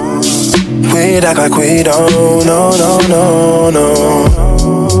 We'd act like we don't. No.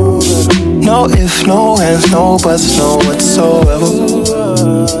 No if, no ands, no buts, no whatsoever.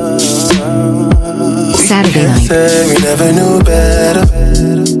 Saturday night. Say we never knew better.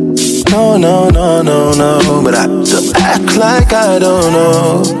 No, no, no, no, no. But I still act like I don't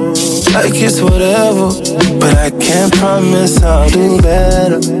know. Like it's whatever. But I can't promise I'll do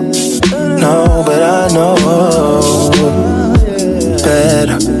better. No, but I know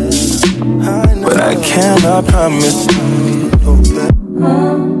better. But I cannot promise.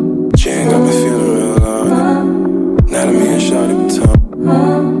 She ain't got me feeling real low. Now that me and Shawty been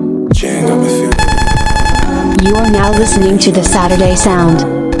talking. She ain't got me feeling. You are now listening to the Saturday Sound.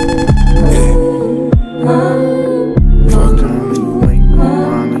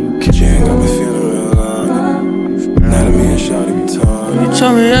 You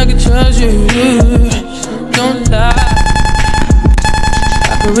told me I could trust you, don't lie.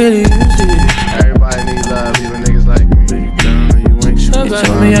 I could really use it. Everybody need love, even niggas like me. You ain't shit. You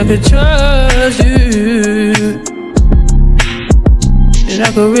told me I could trust you, and I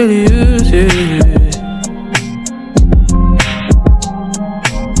could really use it.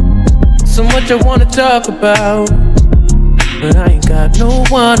 So much I wanna talk about, but I ain't got no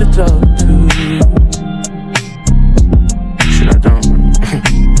one to talk to. Shit, I don't.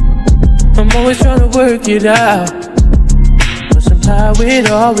 I'm always trying to work it out, but somehow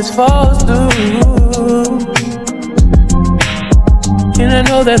it always falls through. And I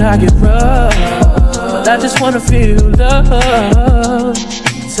know that I get rough, but I just wanna feel love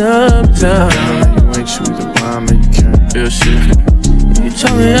sometimes. You ain't shoot the rhyme and you can't feel shit. You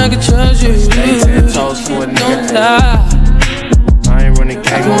told me I could trust you, Stay 10 toes for a nigga. don't lie. I ain't running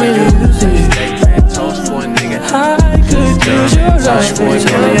game on you. Stay 10 toes for a nigga. I could use your love, you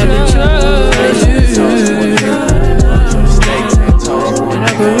told me I could trust you, Stay 10 toes for a and I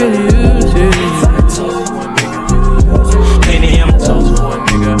nigga. could really use it.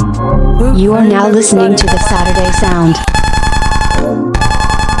 You are now listening to the Saturday Sound.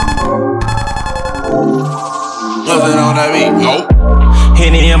 Nothing on that beat, nope.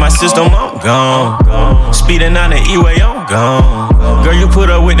 Henny in my system, I'm gone. Speeding on the E-way, I'm gone. Girl, you put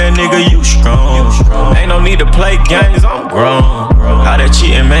up with that nigga, you strong. Ain't no need to play games, I'm grown. How that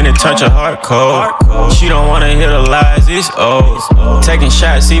cheating, man, it turned your heart cold. She don't wanna hear the lies, it's old. Taking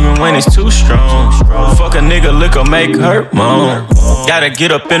shots even when it's too strong. Fuck a nigga, liquor make her moan. Gotta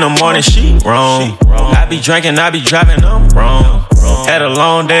get up in the morning, she wrong. I be drinking, I be driving, I'm wrong. Had a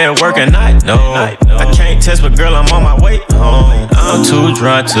long day at work and I know I can't test, but girl, I'm on my way home. I'm too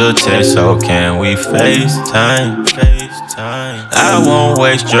drunk to text, so can we FaceTime? I won't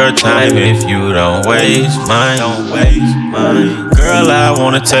waste your time if you don't waste mine. Girl, I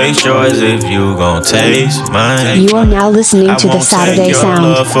wanna taste yours if you gon' taste mine. You are now listening to the Saturday Sound. I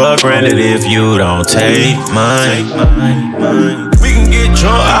won't take your love for granted if you don't take mine. We can get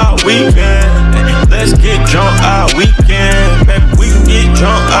drunk all weekend. Let's get drunk all weekend. Baby, we can get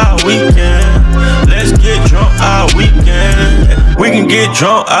drunk all weekend. Let's get drunk all weekend. We can get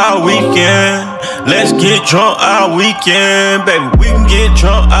drunk all weekend. Let's get drunk all weekend. Baby, we can get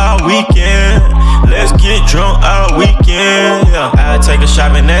drunk all weekend. Let's get drunk all weekend. Yeah. I take a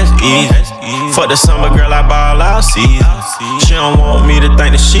shopping, that's easy. Fuck the summer girl, I ball out season. She don't want me to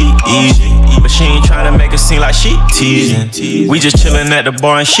think that she easy, but she ain't tryna make it seem like she teasing. We just chillin' at the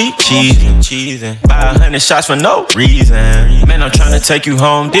bar and she cheesing. Buy 100 shots for no reason. Man, I'm tryna take you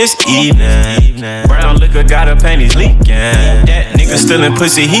home this evening. Brown liquor got her panties leaking. That nigga still in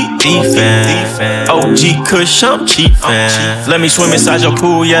pussy, he thiefin'. OG Kush, I'm chiefin'. Let me swim inside your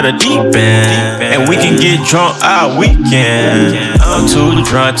pool, yeah, the deep end. And we can get drunk all weekend. I'm too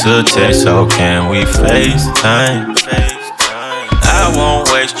drunk to text, so can we FaceTime? I won't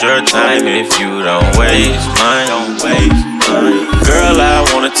waste your time if you don't waste mine. Girl, I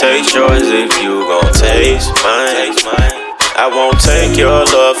wanna taste yours if you gon' taste mine. I won't take your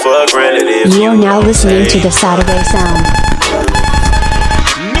love for granted if You are now listening to the Saturday Sound.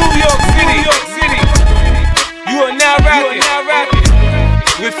 New York City. You are now rapping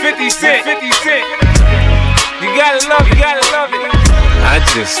with 50 Cent. You gotta love it. I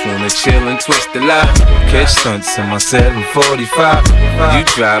just wanna chill and twist the lie. Catch stunts in my 745. You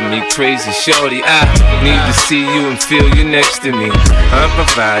drive me crazy, shorty. I need to see you and feel you next to me. I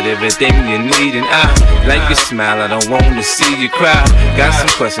provide everything you need, and I like your smile. I don't wanna see you cry. Got some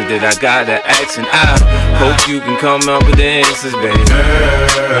questions that I gotta ask, and I hope you can come up with the answers, baby.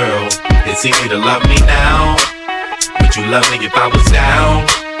 Girl, it's easy to love me now. Would you love me if I was down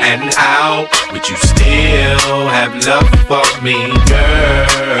and out? Would you still have love for me,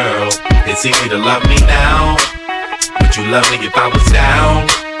 girl? It's easy to love me now. Would you love me if I was down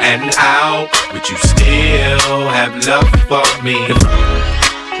and out? Would you still have love for me?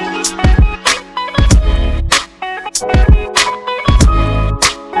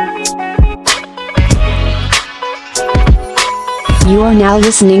 now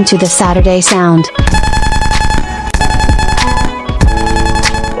listening to the Saturday Sound.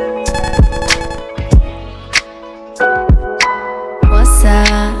 What's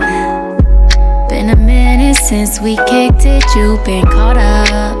up? Been a minute since we kicked it. You've been caught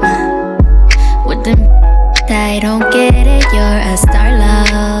up with them that don't get it. You're a star,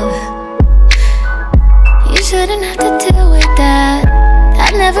 love. You shouldn't have to deal with that.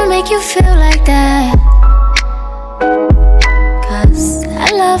 I'd never make you feel like that. 'Cause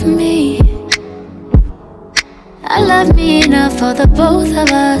I love me. I love me enough for the both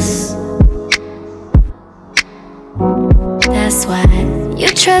of us. That's why you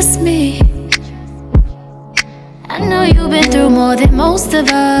trust me. I know you've been through more than most of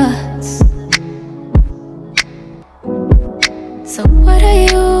us. So what are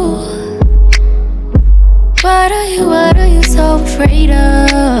you? What are you so afraid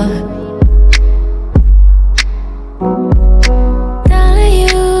of? Darling,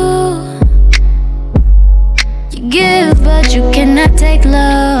 you give, but you cannot take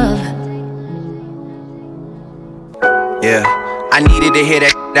love. Yeah, I needed to hear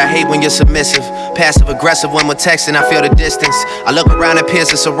that. I hate when you're submissive, passive aggressive when we're texting. I feel the distance. I look around at peers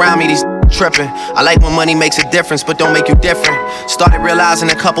that surround me. These tripping. I like when money makes a difference, but don't make you different. Started realizing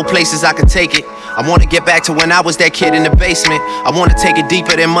a couple places I could take it. I wanna get back to when I was that kid in the basement. I wanna take it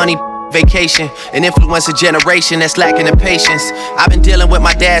deeper than money. Vacation and influence a generation that's lacking the patience. I've been dealing with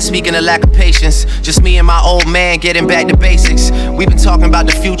my dad, speaking of lack of patience. Just me and my old man getting back to basics. We've been talking about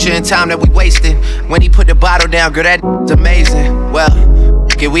the future and time that we wasted. When he put the bottle down, girl, that's amazing. Well,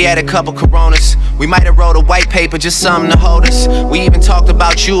 we had a couple Coronas. We might have wrote a white paper, just something to hold us. We even talked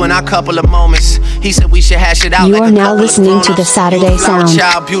about you in our couple of moments. He said we should hash it out. You like are now listening to the Saturday Sound.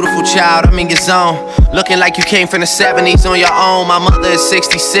 Child, beautiful child, I'm in your zone. Looking like you came from the 70s on your own. My mother is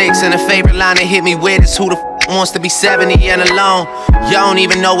 66, and the favorite line that hit me with is who the wants to be 70 and alone. You don't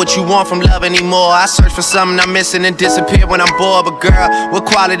even know what you want from love anymore. I search for something I'm missing and disappear when I'm bored. But girl, what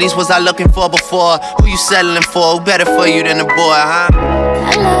qualities was I looking for before? Who you settling for? Who better for you than a boy, huh?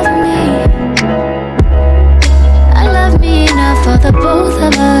 I love me. I love me enough for the both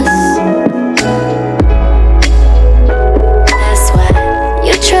of us. That's why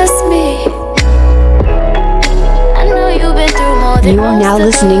you trust me. I know you've been through more than You are now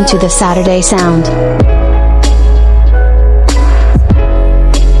listening to the Saturday Sound.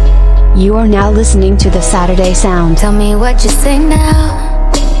 You are now listening to the Saturday Sound. Tell me what you say now.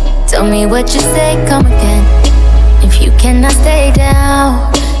 Tell me what you say, come again. If you cannot stay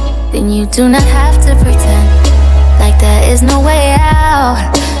down, then you do not have to pretend like there is no way out.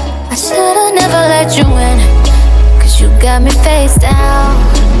 I should've never let you in, 'cause you got me face down.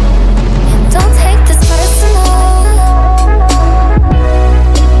 And don't take this personal.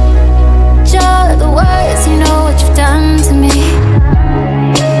 You're the worst, you know what you've done to me.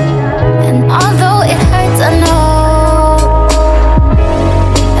 And although it hurts, I know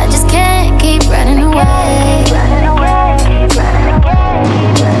I just can't keep running away.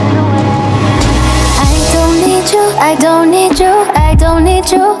 I don't need you, I don't need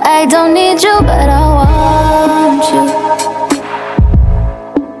you, I don't need you, but I want you.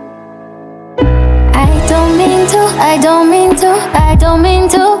 I don't mean to, I don't mean to, I don't mean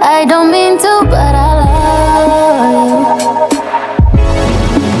to, I don't mean to, but I love you.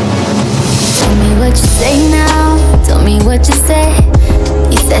 Tell me what you say now, tell me what you say.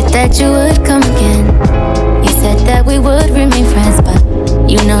 You said that you would come again. You said that we would remain friends, but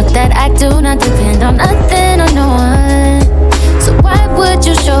you know that I do not depend on nothing or no one. So why would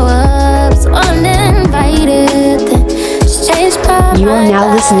you show up so uninvited? Then just change my mind. You are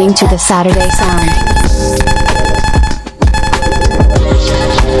now listening to the Saturday Sound.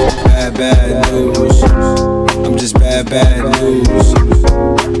 Bad, bad news. I'm just bad, bad news.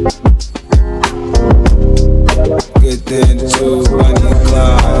 Good thing to do, Bonnie and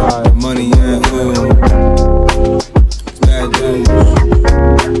Clyde, money and who. Bad news.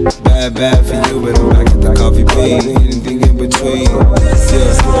 Bad, bad for you, but I'm back at the coffee bean. Anything in between, yeah.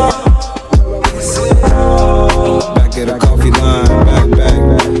 Back at the coffee line,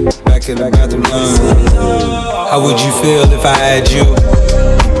 back at the bathroom line. How would you feel if I had you?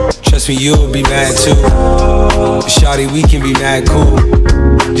 Trust me, you'll be mad too. Shawty, we can be mad cool.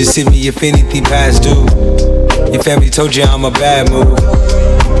 Just hit me if anything past due. Your family told you I'm a bad move.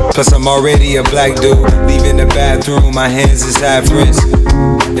 Plus I'm already a black dude. Leaving the bathroom, my hands is half rinsed.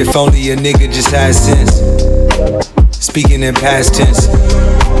 If only a nigga just had sense. Speaking in past tense.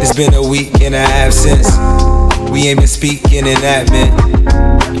 It's been a week and a half since we ain't been speaking in that minute.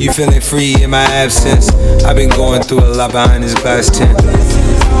 You feeling free in my absence. I've been going through a lot behind this glass tent.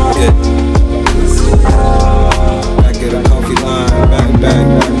 Yeah. Back at the coffee line, back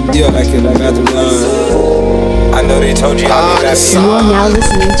Yeah, back in the bathroom line. I know they told you how they got. You are now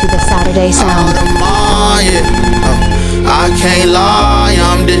listening to the Saturday Sound. I can't lie,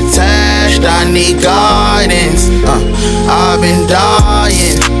 I'm detached, I need guidance. I've been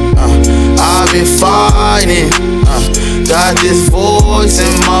dying, I've been fighting. Got this voice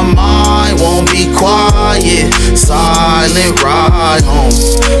in my mind, won't be quiet. Silent ride home,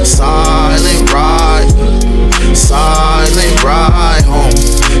 silent ride, silent ride home,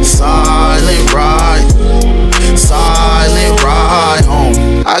 silent ride, silent ride home.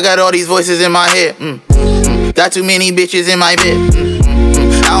 I got all these voices in my head. Got too many bitches in my bed.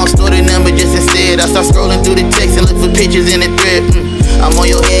 I don't store the number, just instead I start scrolling through the text and look for pictures in the thread. I'm on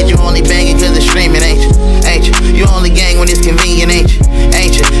your head, you only banging cause it's streaming, ain't you? Ain't you? You only gang when it's convenient, ain't you?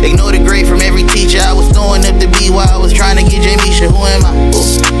 Ain't you? Ignore the grade from every teacher. I was throwing up the B while I was trying to get Jamisha. Who am I?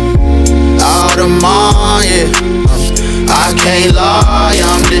 Out of mind, yeah. I can't lie,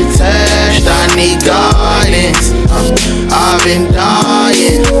 I'm detached, I need guidance. I've been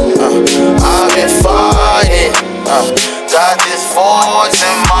dying, I've been fighting. Got this voice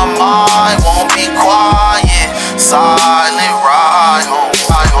in my mind, won't be quiet. Silent ride home,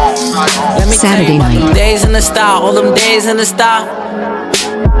 ride home, ride home. Let me Saturday tell you about them days in the style, all them days in the style.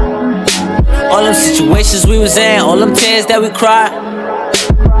 All them situations we was in, all them tears that we cried.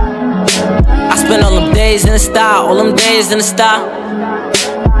 I spent all them days in the style, all them days in the style.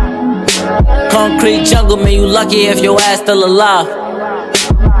 Concrete jungle, man, you lucky if your ass still alive.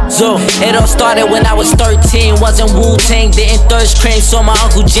 So, it all started when I was 13. Wasn't Wu-Tang, didn't thirst cream. Saw my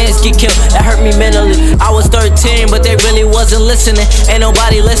Uncle James get killed, that hurt me mentally. I was 13, but they really wasn't listening. Ain't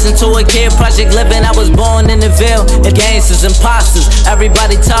nobody listened to a kid, Project Living. I was born in the Ville, and gangsters, imposters.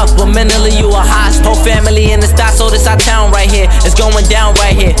 Everybody tough, but mentally you a hostage. Whole family in the style, so this our town right here. It's going down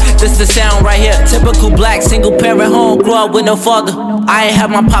right here, this the sound right here. Typical black, single parent home, grew up with no father. I ain't have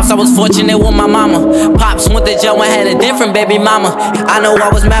my pops, I was fortunate with my mama. Pops went to jail and had a different baby mama. I know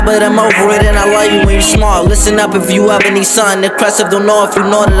I was mad, but I'm over it, and I love you when you smart. Listen up if you ever need something aggressive. Don't know if you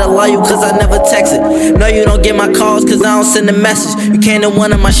know that I love you, cause I never text it. No, you don't get my calls, cause I don't send a message. You came to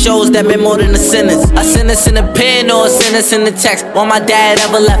one of my shows that meant more than a sentence. A sentence in a pen or a sentence in the text. While my dad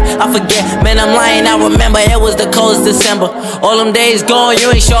ever left, I forget. Man, I'm lying, I remember it was the coldest December. All them days gone,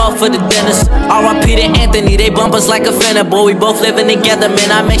 you ain't show up for the dinners. R.I.P. to Anthony, they bump us like a fender. Boy, we both living together,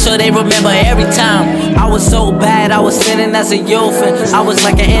 man, I make sure they remember every time. I was so bad, I was sinning as a youth, and I was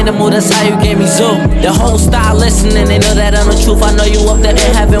like an animal, that's how you gave me zoo. The whole style listening, they know that I'm the truth. I know you up there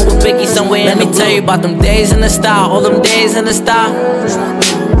in heaven with Biggie somewhere. Let me tell you about them days in the style, all them days in the style.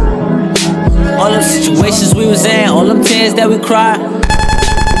 All them situations we was in, all them tears that we cried.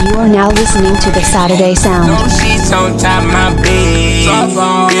 You are now listening to the Saturday Sound. No sheets on top my bed.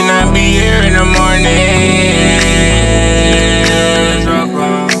 Then I be here in the morning.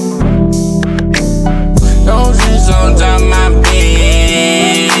 No sheets on top my bed.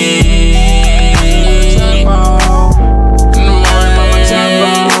 In the morning,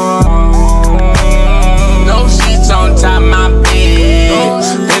 no sheets on top my bed.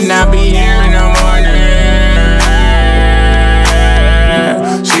 Then I be here in the morning.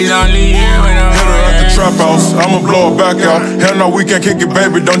 She's only here when I'm trap house, I'ma blow it back out. Hell no, we can't kick it,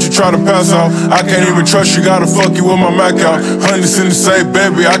 baby, don't you try to pass out. I can't even trust you, gotta fuck you with my Mac out. Honey's in the safe,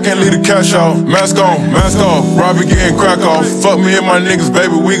 baby, I can't leave the cash out. Mask on, mask off, Robbie getting crack off. Fuck me and my niggas,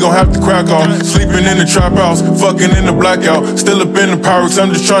 baby, we gon' have to crack off. Sleeping in the trap house, fucking in the blackout. Still up in the Pyrex,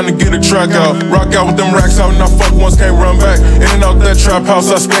 I'm just trying to get a track out. Rock out with them racks out, and I fuck once, can't run back. In and out that trap house,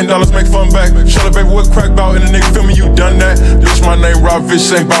 I spend dollars, make fun back. Shut up, baby, what crack bout? And the nigga feel me, you done that. Bitch, my name Rob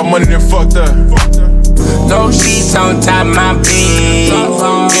Fish, ain't about money, then fuck that. No sheets on top my bed.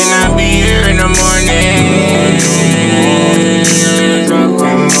 Then I be here in the morning.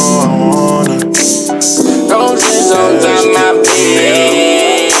 No sheets on top my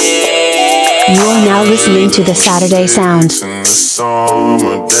bed. You are now listening to the Saturday Sound. In the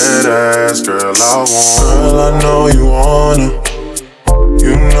summer, dead ass girl, I want. Girl, I know you wanna.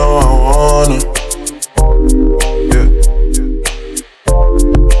 You know I wanna.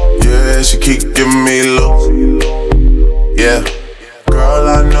 She keep giving me looks, yeah. Girl,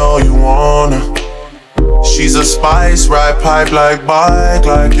 I know you wanna. She's a spice, ride pipe like bike,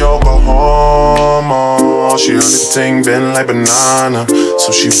 like Yokohama. She heard the ting bend like banana,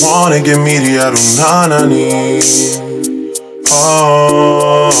 so she wanna give me the adunanani.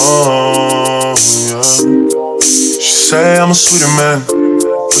 Oh, yeah. She say I'm a sweeter man,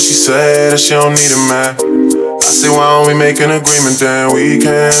 but she say that she don't need a man. I say why don't we make an agreement, then we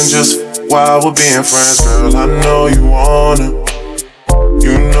can just while we're being friends. Girl, I know you wanna.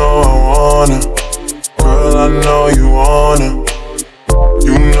 You know I wanna. Girl, I know you wanna.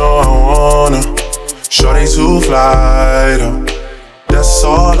 You know I wanna. Shorty to fly though, that's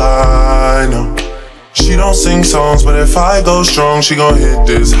all I know. She don't sing songs, but if I go strong, she gon' hit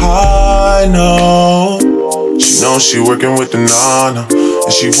this high note. She knows she working with the nana,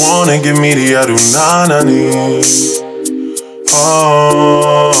 and she wanna give me the adu nana need.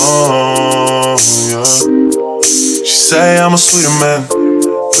 Oh, yeah. She say I'm a sweeter man,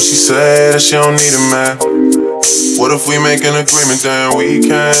 but she say that she don't need a man. What if we make an agreement, then we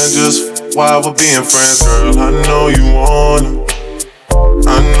can just while we're being friends, girl? I know you wanna,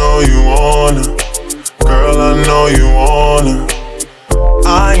 I know you wanna, girl, I know you wanna,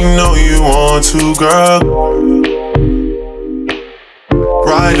 I know you want to, girl.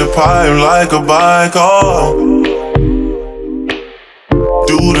 Ride the pipe like a bike, oh.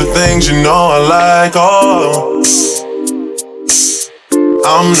 Do the things you know I like, oh.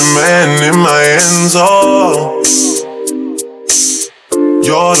 I'm the man in my ends, oh.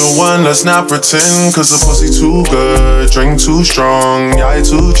 You're the one that's not pretend, cause the pussy too good, drink too strong, I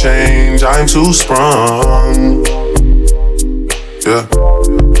too change, I'm too sprung. Yeah.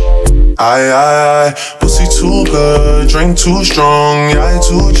 I, pussy too good, drink too strong, I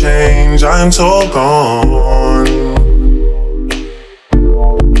too change, I'm so gone.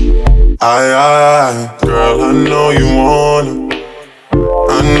 I, girl, I know you wanna,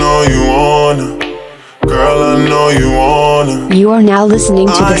 I know you wanna. Girl, I know you wanna. You are now listening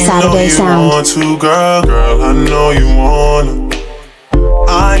to the Saturday Sound. I know you want to, girl. Girl, I know you wanna.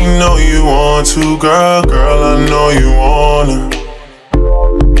 I know you want to, girl. Girl, I know you wanna.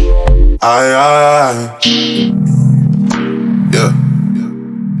 Yeah.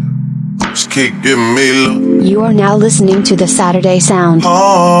 Just keep giving me love. You are now listening to the Saturday Sound.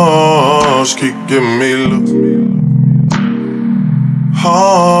 Oh, just keep giving me love.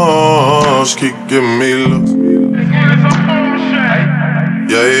 Oh, just keep giving me love.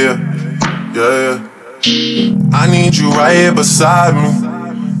 Yeah. I need you right here beside me.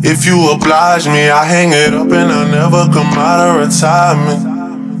 If you oblige me, I hang it up and I'll never come out of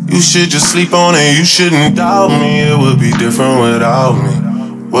retirement. You should just sleep on it, you shouldn't doubt me. It would be different without me.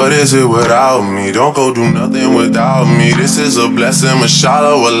 What is it without me? Don't go do nothing without me. This is a blessing,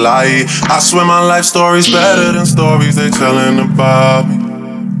 mashallah, wallahi. I swear my life story's better than stories they telling about me.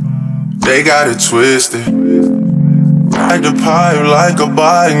 They got it twisted. Ride the pipe like a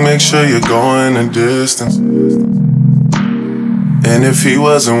bike, make sure you're going the distance. And if he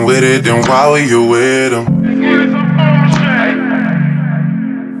wasn't with it, then why were you with him?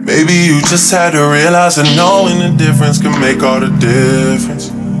 Maybe you just had to realize that knowing the difference can make all the difference.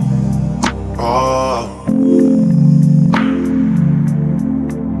 Oh.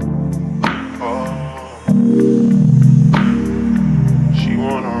 She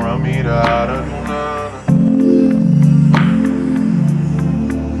wanna run me out of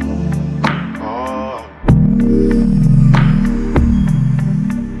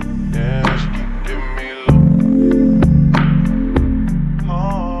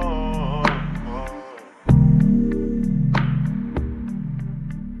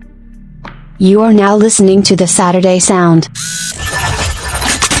You are now listening to the Saturday Sound.